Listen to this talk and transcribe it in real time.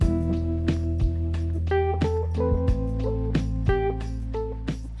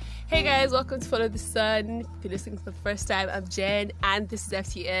Hey guys, welcome to Follow the Sun. If you're listening for the first time, I'm Jen and this is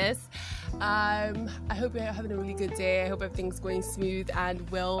FTS. I hope you're having a really good day. I hope everything's going smooth and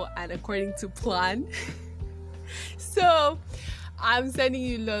well and according to plan. So, I'm sending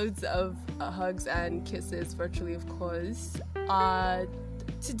you loads of hugs and kisses virtually, of course.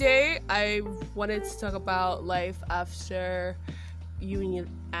 Today, I wanted to talk about life after uni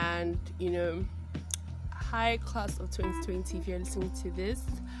and, high class of 2020, if you're listening to this.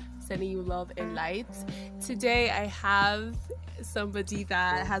 Sending you love and light. Today I have somebody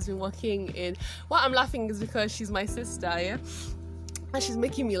that has been working in... What I'm laughing is because she's my sister, yeah? And she's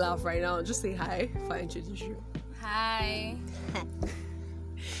making me laugh right now. Just say hi if I introduce you. Hi.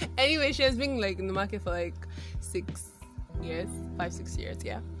 Anyway, she has been in the market for 6 years, 5-6 years,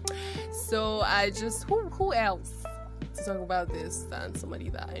 yeah. So I just... Who else to talk about this than somebody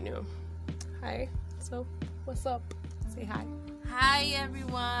that I know? Hi. So, what's up? Say hi. Hi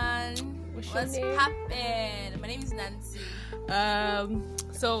everyone. What's poppin'? My name is Nancy.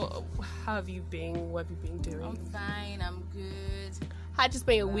 So how have you been? What have you been doing? I'm fine. I'm good. How'd you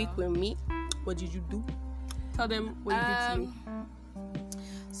spend your week with me? What did you do? Tell them what you did to me.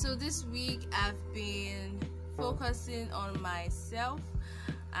 So this week I've been focusing on myself,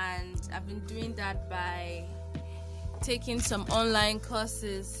 and I've been doing that by taking some online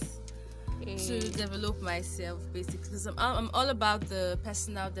courses to develop myself, basically, because I'm all about the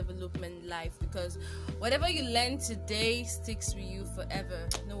personal development life, because whatever you learn today sticks with you forever.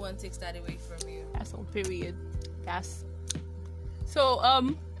 No one takes that away from you. That's on period. That's so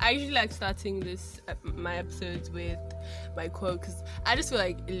I usually like starting my episodes with my quote, because I just feel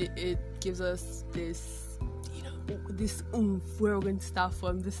like it gives us this this oomph where we're going to start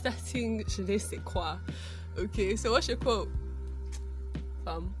from. The starting je ne sais quoi. Okay, so what's your quote?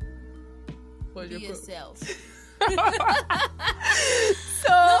 Be yourself.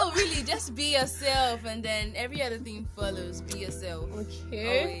 No, really, just be yourself, and then every other thing follows. Be yourself.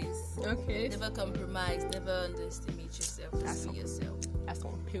 Okay. Always. Okay. Never compromise. Never underestimate yourself. Just be yourself. That's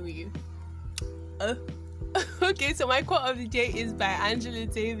on period. Okay, so my quote of the day is by Angela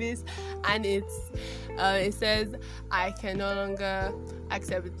Davis, and it says, "I can no longer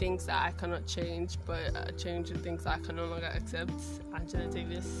accept the things that I cannot change, but change the things that I can no longer accept." Angela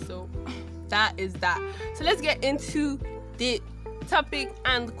Davis. So that is that. So let's get into the topic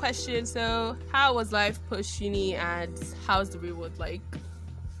and the question. So, how was life post uni, and how's the reward like?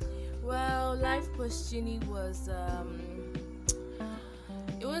 Well, life post uni was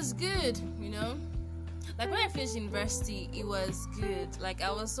it was good, Like when I finished university, it was good. Like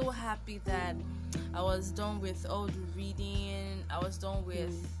I was so happy that I was done with all the reading. I was done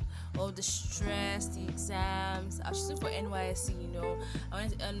with all the stress, the exams. I was still for NYSC, I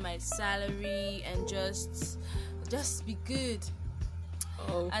wanted to earn my salary and just be good.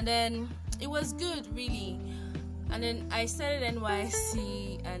 Oh. And then it was good, really. And then I started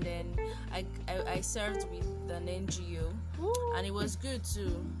NYSC, and then I served with an NGO. Ooh. And it was good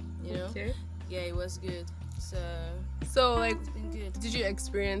too, Okay. Yeah, it was good. So it's been good. Did you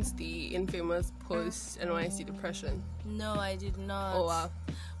experience the infamous post NYC depression? No, I did not. Oh wow.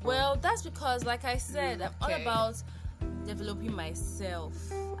 Well, that's because, like I said, I'm all Okay. about developing myself.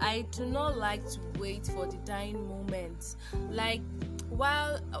 I do not like to wait for the dying moment. Like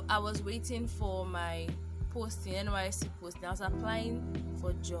while I was waiting for my posting, NYC posting, I was applying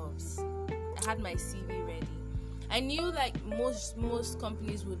for jobs. I had my CV ready. I knew most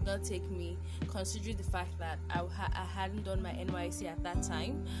companies would not take me, considering the fact that I hadn't done my NYC at that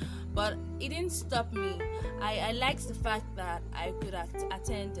time, but it didn't stop me. I liked the fact that I could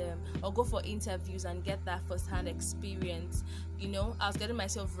attend or go for interviews and get that first-hand experience. I was getting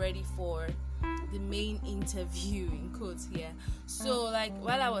myself ready for the main interview, in quotes here. So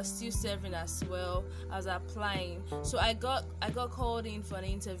while I was still serving as well, I was applying. So I got called in for an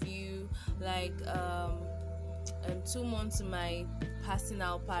interview 2 months to my passing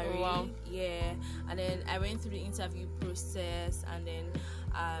out party. Oh, wow. Yeah, and then I went through the interview process, and then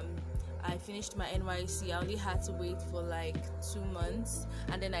I finished my NYC. I only had to wait for 2 months,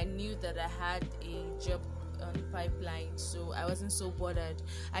 and then I knew that I had a job on the pipeline, so I wasn't so bothered.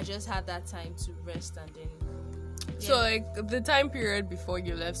 I just had that time to rest, and then So the time period before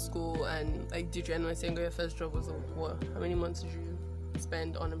you left school and did your NYC and got your first job was what? How many months did you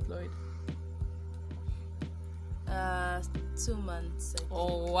spend unemployed? 2 months. I think.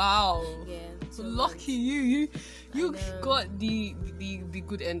 Oh wow! Yeah, 2 Lucky months. you got the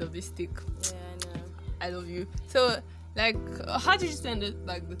good end of the stick. Yeah, I know. I love you. So how did you spend it,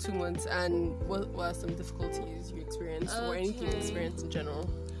 the 2 months, and what were some difficulties you experienced or anything you experienced in general?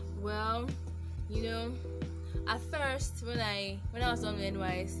 Well, at first when I was on the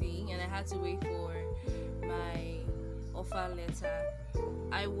NYSC and I had to wait for my offer letter,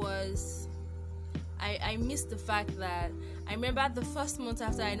 I missed the fact that I remember the first month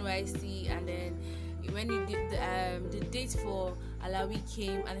after NYSC, and then when the date for Alawi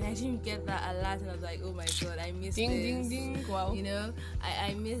came and I didn't get that alert, and I was like, oh my god, I missed this. Ding, ding. Wow. You know,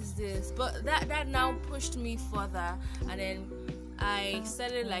 I missed this. But that now pushed me further, and then I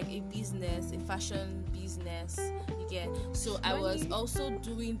started like a business, a fashion business. You get. So I was also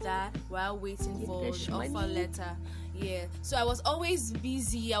doing that while waiting for the offer letter. Yeah. So I was always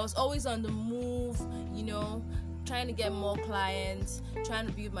busy. I was always on the move, you know, trying to get more clients, trying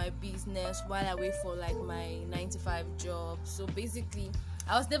to build my business while I wait for like my 9-to-5 job. So basically,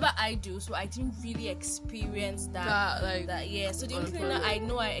 I was never idle, so I didn't really experience that. Yeah. So the only thing that I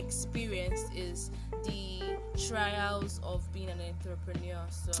know I experienced is the trials of being an entrepreneur.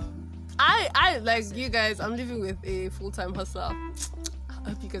 So I like you guys. I'm living with a full-time hustler. I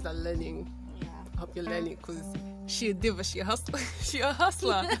hope you guys are learning. yeah. I hope you're learning, because she a diva, she a hustler. She a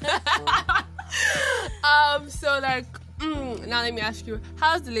hustler. So like, now let me ask you,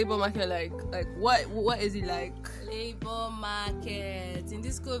 how's the labor market like? Like, what is it like? Labor market in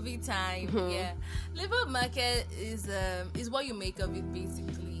this COVID time, yeah. Labor market is what you make of it,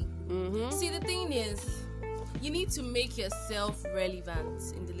 basically. See, the thing is, you need to make yourself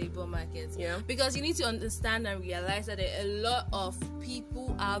relevant in the labor market. Yeah. Because you need to understand and realize that there are a lot of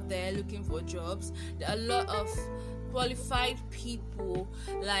people out there looking for jobs. There are a lot of qualified people,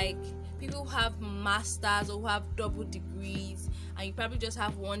 like people who have masters or who have double degrees, and you probably just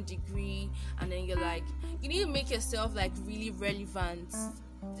have one degree, and then you're like, you need to make yourself like really relevant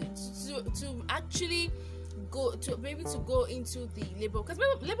to actually go into the labor, because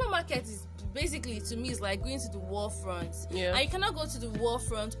labor market is basically, to me, is like going to the war front. Yeah. And you cannot go to the war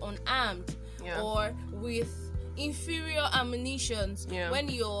front unarmed, Yeah. or with inferior ammunitions, when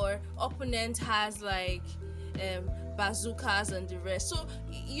your opponent has like bazookas and the rest. So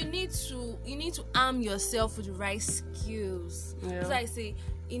you need to arm yourself with the right skills. Yeah. So I say,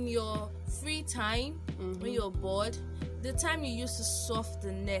 in your free time, when you're bored, the time you use to surf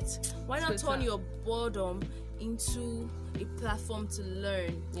the net, why not turn your boredom into a platform to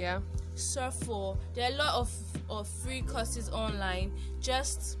learn? Yeah. Surf for, there are a lot of free courses online.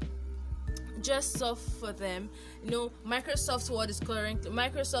 Just surf for them. You know, Microsoft is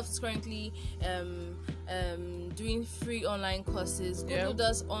currently doing free online courses. Google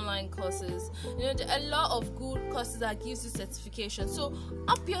does online courses. You know, there are a lot of good courses that gives you certification. So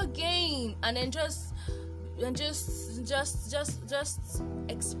up your game, and then just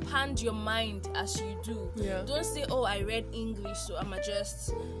expand your mind as you do. Yeah. Don't say, oh, I read English, so I'ma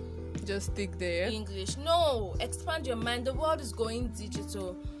just stick there. English. No, expand your mind. The world is going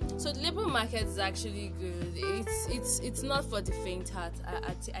digital, so the labor market is actually good. It's not for the faint heart.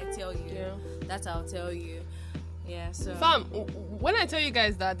 I tell you. Yeah. That I'll tell you. Yeah. So Fam, when I tell you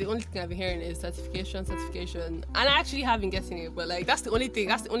guys that the only thing I've been hearing is certification, and I actually haven't getting it, but like that's the only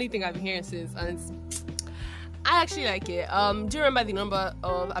thing I've been hearing since, and I actually like it. Do you remember the number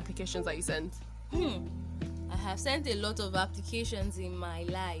of applications that you sent? I have sent a lot of applications in my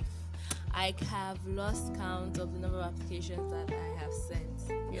life. I have lost count of the number of applications that I have sent.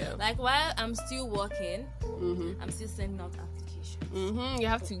 Yeah. Like, while I'm still working, I'm still sending out applications. You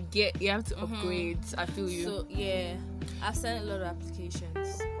have to upgrade. I feel you. So yeah, I've sent a lot of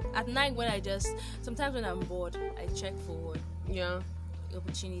applications. At night, sometimes when I'm bored, I check for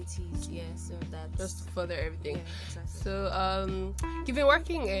opportunities. Yeah, so that's just to further everything. Yeah, exactly. So you've been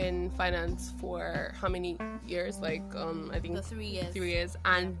working in finance for how many years? Like I think 3 years. 3 years.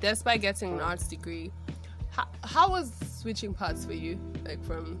 And despite getting an arts degree, how was switching paths for you, like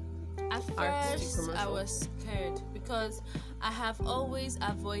from at arts to first commercial? I was scared because I have always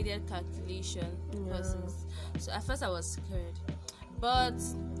avoided calculation courses. So at first I was scared, but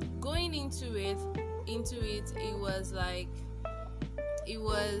going into it was like, it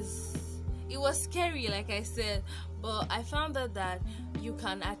was scary, like I said, but I found out that you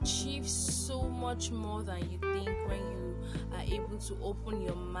can achieve so much more than you think when you are able to open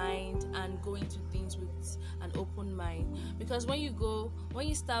your mind and go into things with an open mind. Because when you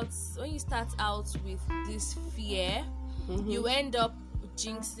start out with this fear, you end up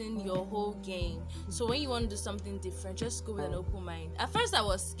jinxing your whole game. So when you want to do something different, just go with an open mind. At first I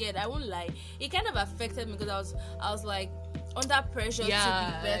was scared, I won't lie. It kind of affected me because I was like under pressure to be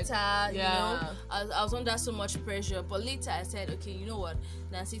better, you know. I was under so much pressure, but later I said, okay, you know what,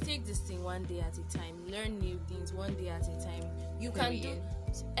 Nancy, take this thing one day at a time, learn new things one day at a time. You can do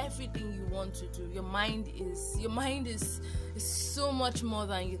everything you want to do. Your mind is so much more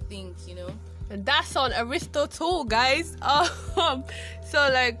than you think, you know. And that's on Aristotle, guys. So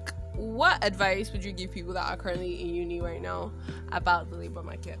like, what advice would you give people that are currently in uni right now about the labor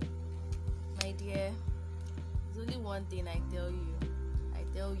market? My dear, there's only one thing I tell you. I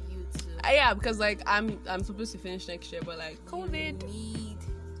tell you to. Yeah, because like I'm supposed to finish next year, but like COVID. You need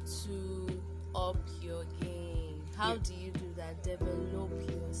to up your game. How do you do that? Develop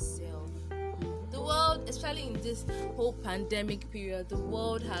yourself. The world, especially in this whole pandemic period, the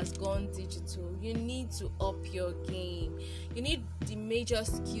world has gone digital. You need to up your game. You need the major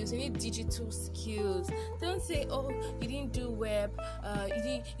skills. You need digital skills. Don't say, oh, you didn't do web.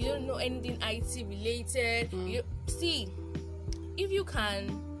 You don't know anything IT related. See, if you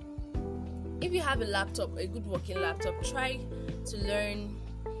have a laptop, a good working laptop, try to learn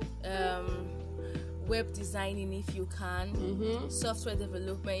web designing if you can, software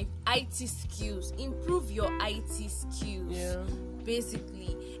development, IT skills, improve your IT skills.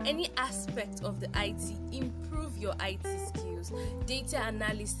 Basically, any aspect of the IT, improve your IT skills. Data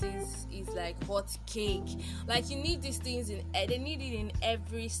analysis is like hot cake. Like, you need these things they need it in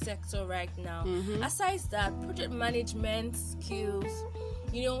every sector right now. Aside that, project management skills.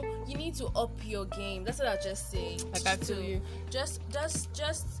 You need to up your game. That's what I'll just say. Like I tell you, just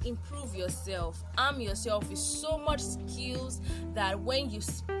improve yourself. Arm yourself with so much skills that when you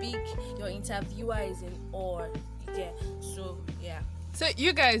speak, your interviewer is in awe. So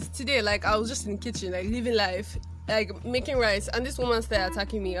you guys, today, like, I was just in the kitchen, like, living life, like, making rice, and this woman started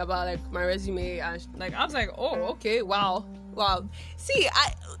attacking me about, like, my resume, and, like, I was like, oh, okay, wow. See,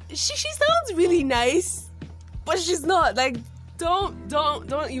 she sounds really nice, but she's not, like, don't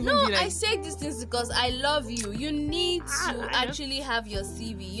even No, be like... I say these things because I love you. You need to actually have your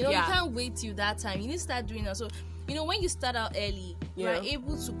CV. You can't wait till that time. You need to start doing that. So, when you start out early, you are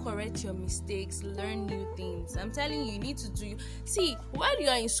able to correct your mistakes, learn new things. I'm telling you, you need to do... See, while you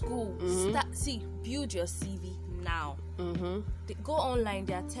are in school, build your CV now. Go online,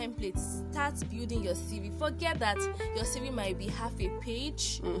 there are templates. Start building your CV. Forget that your CV might be half a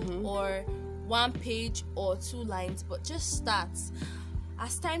page or 1 page or 2 lines, but just start.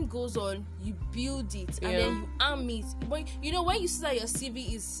 As time goes on, you build it and then you arm it. When you see that your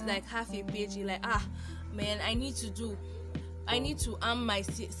CV is like half a page, you're like, man, I need to arm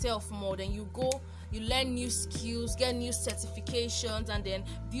myself more. Then you go, you learn new skills, get new certifications, and then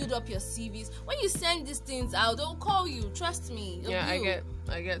build up your CVs. When you send these things out, they'll call you. Trust me. I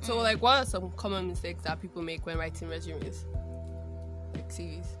get. So, like, what are some common mistakes that people make when writing resumes, like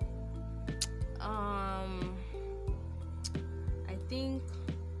CVs? I think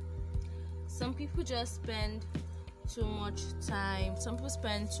some people just spend too much time. Some people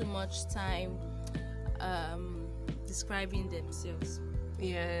spend too much time describing themselves.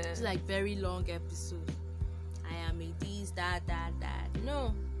 It's like very long episodes. I am a this, that.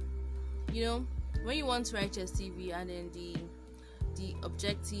 No, when you want to write your CV and then the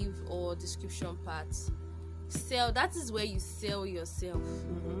objective or description parts, that is where you sell yourself.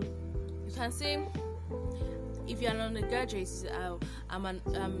 You can say, if you're an undergraduate, I'm a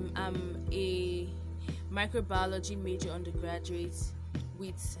microbiology major undergraduate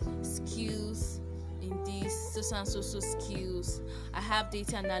with skills in this, so skills. I have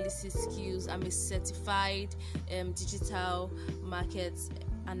data analysis skills. I'm a certified digital market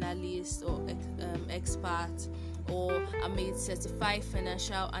analyst or expert, or I'm a certified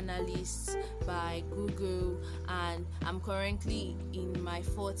financial analyst by Google, and I'm currently in my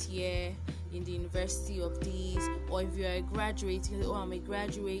 4th year in the University of this. Or if you're a graduate, I'm a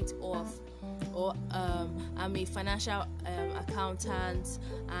graduate of, or I'm a financial accountant,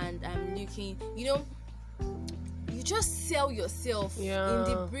 and I'm looking, you just sell yourself in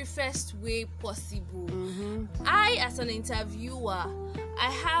the briefest way possible. I, as an interviewer, I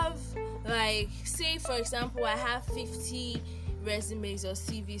have, like, say for example, I have 50 resumes or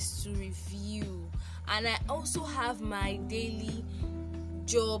CVs to review, and I also have my daily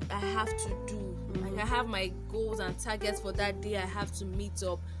job I have to do. Like, I have my goals and targets for that day I have to meet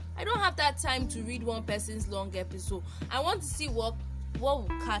up. I don't have that time to read one person's long episode. I want to see what will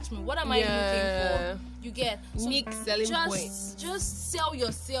catch me. What am I looking for? You get unique selling points. Just sell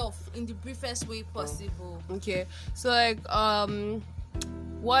yourself in the briefest way possible. Okay, so like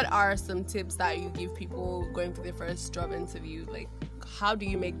what are some tips that you give people going for their first job interview? Like, how do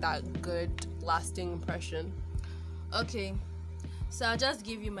you make that good, lasting impression? Okay, so I'll just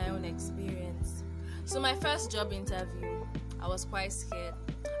give you my own experience. So my first job interview, I was quite scared.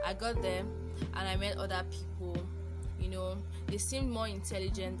 I got there and I met other people. They seemed more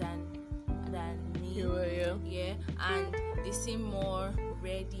intelligent than me. Yeah, and they seemed more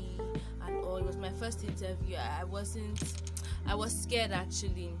ready and all. It was my first interview. I was scared,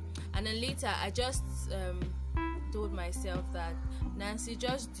 actually. And then later, I just told myself that, Nancy,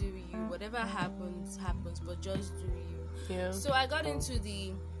 just do you. Whatever happens, but just do you. Yeah. So I got into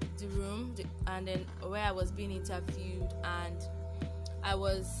the room, and then where I was being interviewed, and I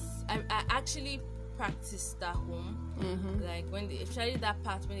actually practiced at home. Like especially that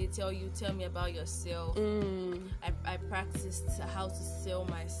part when they tell me about yourself. I practiced how to sell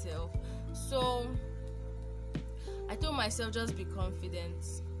myself. So I told myself, just be confident,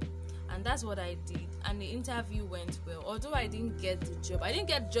 and that's what I did. And the interview went well. Although I didn't get the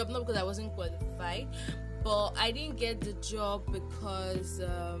job not because I wasn't qualified, but I didn't get the job because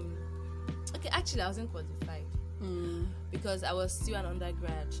actually I wasn't qualified. Because I was still an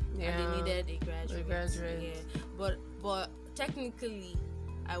undergrad, and they needed a graduate. Yeah, but technically,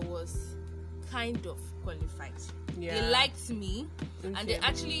 I was kind of qualified. Yeah. They liked me, and they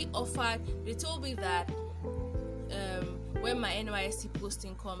actually offered. They told me that when my NYSC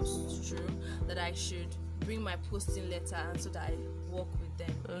posting comes through, that I should bring my posting letter, and so that I work with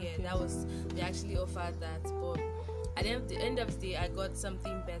them. Okay. Yeah, they actually offered that, but at the end of the day, I got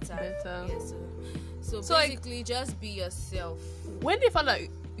something better. Yeah, so basically, like, just be yourself. When they found out,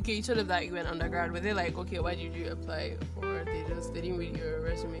 okay, you told them that you went undergrad, were they like, okay, why did you apply? Or they didn't read your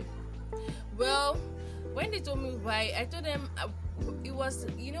resume? Well, when they told me why, I told them, it was,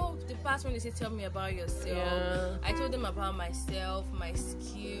 the part when they say, tell me about yourself. Yeah. I told them about myself, my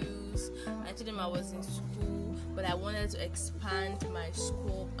skills. I told them I was in school, but I wanted to expand my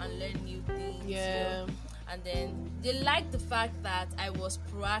scope and learn new things. Yeah. And then they liked the fact that I was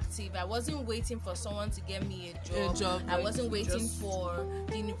proactive. I wasn't waiting for someone to get me a job. I wasn't waiting for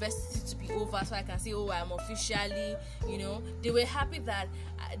the university to be over so I can say, oh, I'm officially, They were happy that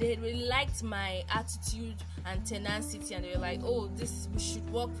they really liked my attitude and tenacity, and they were like, oh, we should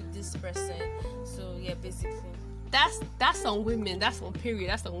work with this person. So yeah, basically. That's on women. That's on period.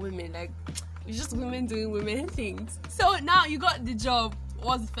 That's on women. Like, it's just women doing women things. So now you got the job.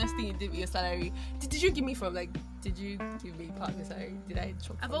 What was the first thing you did with your salary? Did you give me did you give me part of your salary? Did I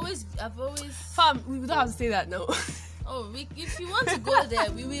chop? I've always fam, we don't have to say that, no. Oh, if you want to go there,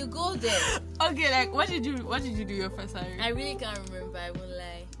 we will go there. Okay, like what did you do your first salary? I really can't remember, I won't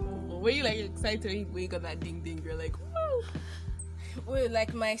lie. Were you like excited when you got that ding? You're like, woo. Wait,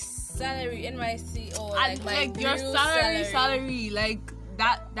 like my salary, NYC, or like your salary, like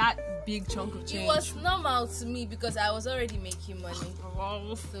that big chunk of change. It was normal to me because I was already making money.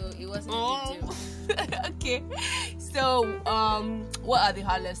 So it wasn't a big deal. Okay. So, what are the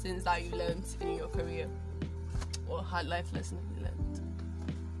hard lessons that you learned in your career? What hard life lessons you learned?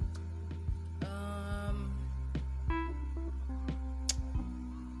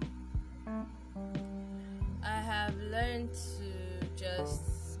 I have learned to just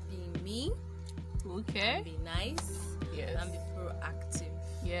be me. Okay. And be nice. Yes. And be proactive.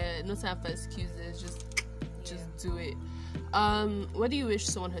 Yeah, no time for excuses. Just do it. What do you wish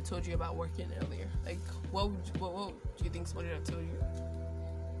someone had told you about working earlier? Like, what do you think somebody had told you?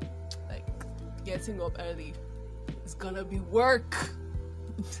 Like, getting up early is gonna be work,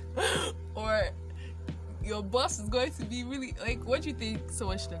 or your boss is going to be really like. What do you think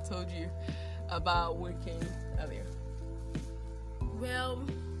someone should have told you about working earlier? Well,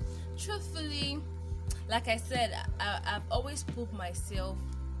 truthfully, like I said, I've always put myself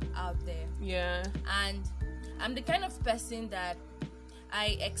out there. Yeah. And I'm the kind of person that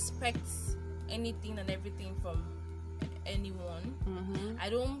I expect anything and everything from anyone. Mm-hmm.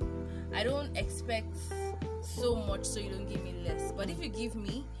 I don't expect so much so you don't give me less. But if you give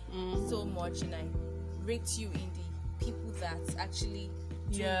me so much, and I rate you in the people that actually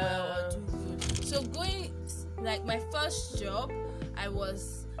do well or do good. So like my first job, I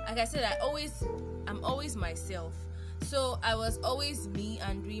was, like I said, I'm always myself. So I was always me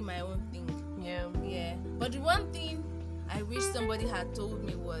and doing my own thing. Yeah. But the one thing I wish somebody had told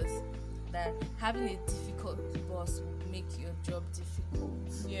me was that having a difficult boss will make your job difficult.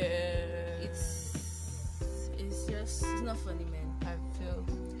 Yeah. It's not funny, man. I feel.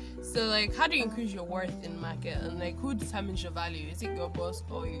 So, like, how do you increase your worth in the market? And, like, who determines your value? Is it your boss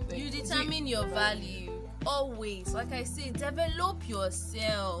or you? Like, you determine your value. Always. Like I say, develop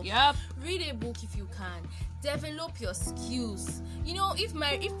yourself. Yep. Read a book if you can. Develop your skills.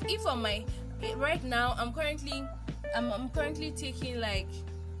 If on my right now I'm currently taking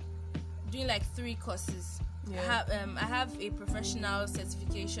doing 3 courses. Yeah. I have a professional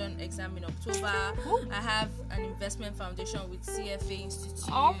certification exam in October. Ooh. I have an investment foundation with CFA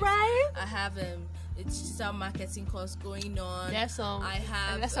Institute. All right. I have a digital marketing course going on. That's all. I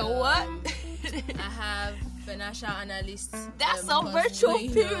have. That's a what? I have financial analyst. That's a virtual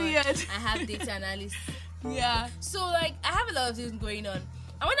period. I have data analyst. Yeah. So I have a lot of things going on.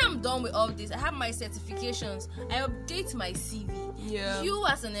 And when I'm done with all this, I have my certifications. I update my CV. Yeah. You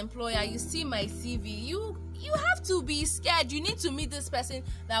as an employer, you see my CV. You have to be scared. You need to meet this person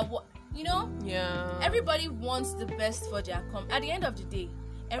that Yeah. Everybody wants the best for their company. At the end of the day,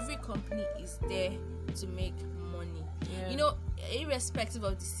 every company is there to make money. Yeah. Irrespective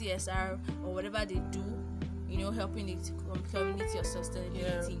of the CSR or whatever they do, helping the community or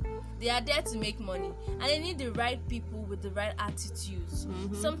sustainability. Yeah. They are there to make money, and they need the right people with the right attitudes.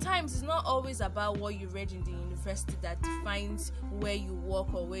 Sometimes it's not always about what you read in the university that defines where you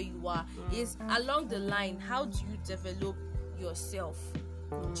work or where you are. It's along the line, how do you develop yourself?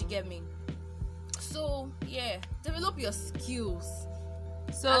 Do you get me? So yeah, develop your skills.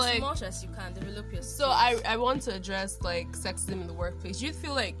 So as much as you can, develop your skills. So I want to address sexism in the workplace. Do you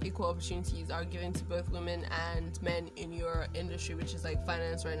feel like equal opportunities are given to both women and men in your industry, which is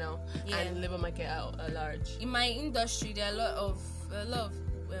finance right now, and labor market at large? In my industry, there are a lot of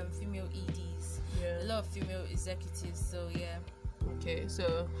female EDs, a lot of female executives. So yeah. Okay,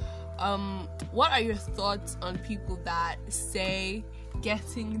 so what are your thoughts on people that say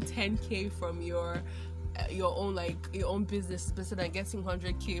getting 10K from your own business is better than getting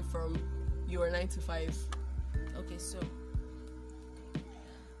 100K from your 9 to 5? Okay, so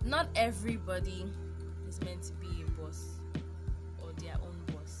not everybody is meant to be a boss or their own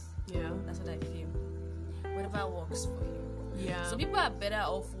boss. Yeah, that's what I feel. Whatever works for you. Yeah. Some people are better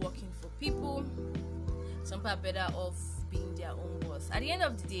off working for people. Some people are better off being their own boss. At the end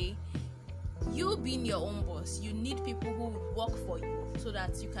of the day, you being your own boss, you need people who would work for you so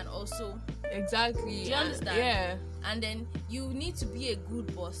that you can also... Exactly. Do you understand? Yeah. And then you need to be a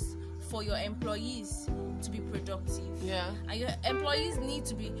good boss for your employees to be productive. Yeah. And your employees need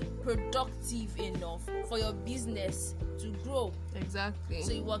to be productive enough for your business to grow. Exactly.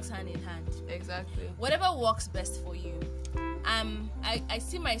 So it works hand in hand. Exactly. Whatever works best for you. I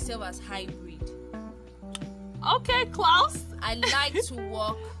see myself as hybrid. Okay, Klaus. I like to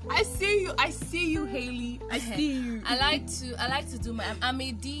work. I see you, Haley. I see you. I like to do I'm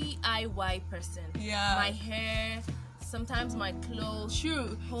a DIY person. Yeah. My hair, sometimes my clothes.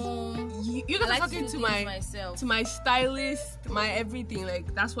 True. Home. You guys like talking to my stylist, my everything.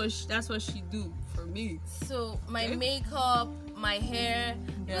 That's what she do for me. So my makeup, my hair.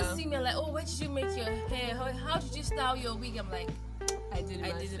 Yeah. You see me like, oh, where did you make your hair? How did you style your wig? I'm like, I did it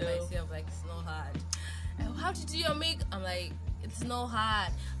myself. Like, it's not hard. How did you do your makeup? I'm like, it's not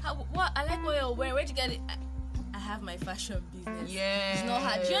hard. What? I like what you're wearing. Where'd you get it? I have my fashion business. Yeah. It's not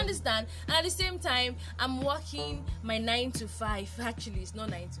hard. Do you understand? And at the same time, I'm working my 9 to 5. Actually, it's not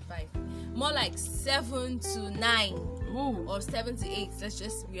 9 to 5. More like 7 to 9. Ooh. Or 7 to 8. Let's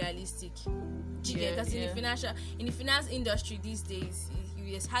just be realistic. Because in the finance industry these days,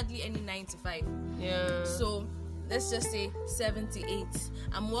 there's hardly any 9 to 5. Yeah. So let's just say 7 to 8.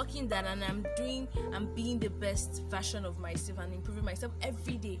 I'm working that, and I'm being the best version of myself and improving myself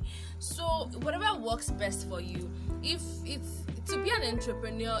every day. So whatever works best for you. If it's to be an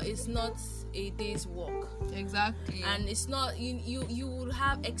entrepreneur, it's not a day's work. Exactly. And it's not you will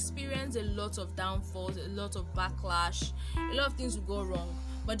have experienced a lot of downfalls, a lot of backlash, a lot of things will go wrong.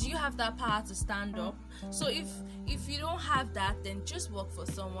 But do you have that power to stand up? So if you don't have that, then just work for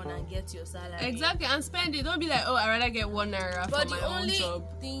someone and get your salary. Exactly, and spend it. Don't be like, oh, I'd rather get 1 naira for my own job. But the only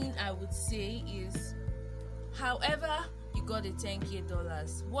thing I would say is, however you got the $10K,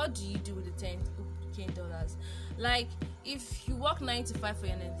 what do you do with the $10K? Like, if you work 9 to 5 for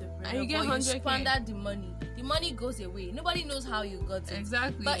an entrepreneur, and you get 100K, you squander the money goes away. Nobody knows how you got it.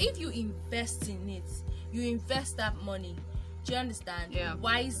 Exactly. But if you invest in it, you invest that money. Do you understand? Yeah.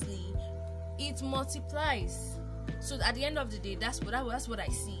 Wisely, it multiplies. So at the end of the day, that's what I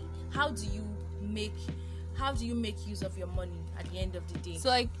see. How do you make use of your money at the end of the day?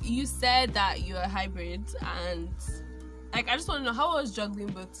 So you said that you're a hybrid, and I just want to know how I was juggling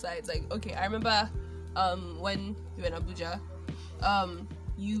both sides. Okay, I remember when you were in Abuja,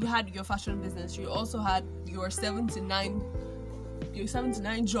 you had your fashion business. You also had your 7 to 9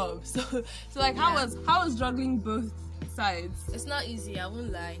 job. So how was juggling both sides? It's not easy, I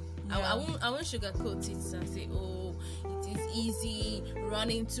won't lie. Yeah. I won't sugarcoat it and say, oh, it is easy, run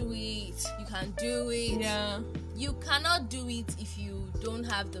into it, you can do it. Yeah. You cannot do it if you don't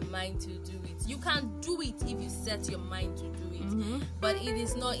have the mind to do it. You can do it if you set your mind to do it. Mm-hmm. But it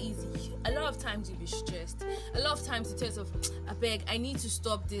is not easy. A lot of times you'll be stressed. A lot of times you tell yourself, I beg, I need to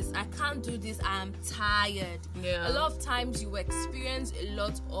stop this. I can't do this. I'm tired. Yeah. A lot of times you experience a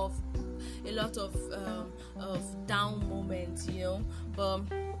lot of down moments, but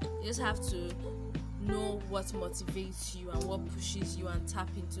you just have to know what motivates you and what pushes you and tap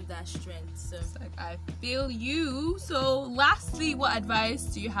into that strength. So it's like, I feel you. So lastly, what advice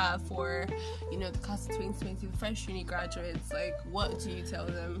do you have for, you know, the class of 2020, the fresh uni graduates? Like, what do you tell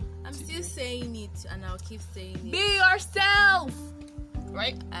them? I'm still saying it, and I'll keep saying it. Be yourself,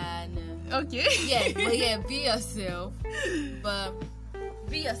 right? And okay. Be yourself. But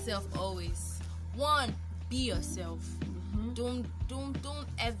be yourself always. One, be yourself. Don't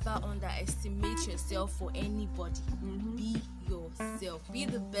ever underestimate yourself for anybody. Be yourself. Be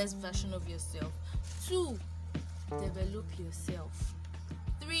the best version of yourself. 2, develop yourself.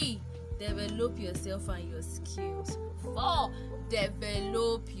 3, develop yourself and your skills. 4,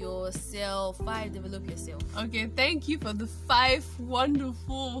 develop yourself. 5, develop yourself. Okay, thank you for the 5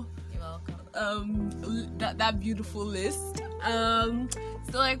 wonderful, you're welcome, that beautiful list.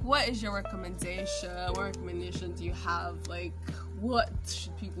 So like, what is your recommendation? What recommendation do you have? Like, what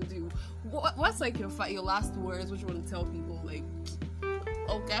should people do? What's like your last words? What you want to tell people? Like,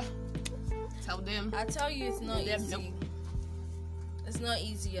 okay, tell them. I tell you, it's not easy. Nope. It's not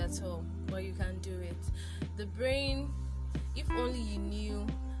easy at all, but you can do it. The brain, if only you knew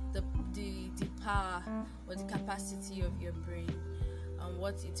the power or the capacity of your brain and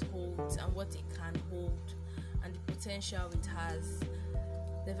what it holds and what it can hold and the potential it has.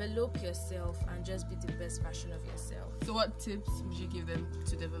 Develop yourself and just be the best version of yourself. So what tips would you give them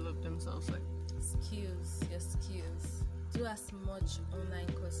to develop themselves? Like, your skills. Do as much online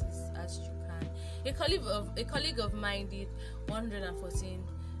courses as you can. A colleague of mine did 114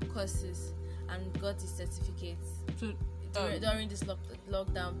 courses and got his certificates during this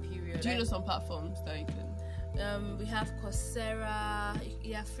lockdown period. Do you know some platforms that you can? We have Coursera.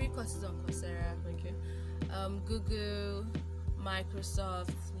 You have free courses on Coursera. Okay. Google,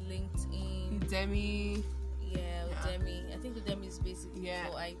 Microsoft, LinkedIn, Udemy. Yeah, Udemy. I think Udemy is basically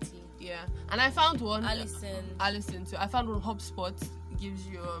for IT. Yeah, and I found one. Allison too. I found one. HubSpot gives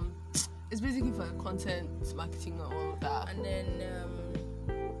you it's basically for content marketing and all of that. And then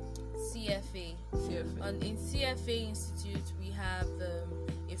CFA. In CFA Institute, we have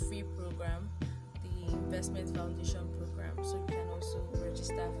a free program, the Investment Foundation program. So you can also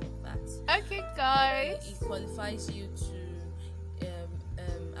register for that. Okay, guys. It qualifies you to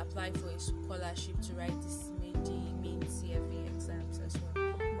apply for a scholarship to write the main CFA exams as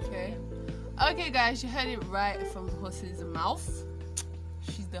well. Okay. Okay, guys, you heard it right from the horse's mouth.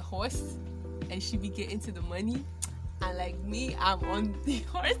 She's the horse, and she be getting to the money. And like me, I'm on the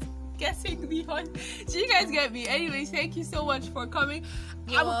horse, guessing the horse. So you guys get me. Anyways, thank you so much for coming.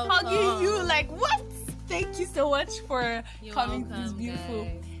 I'm hugging you like what? Thank you so much for coming to this beautiful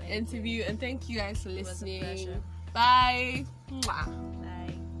interview, and thank you guys for listening. It was a pleasure. Bye. Mwah.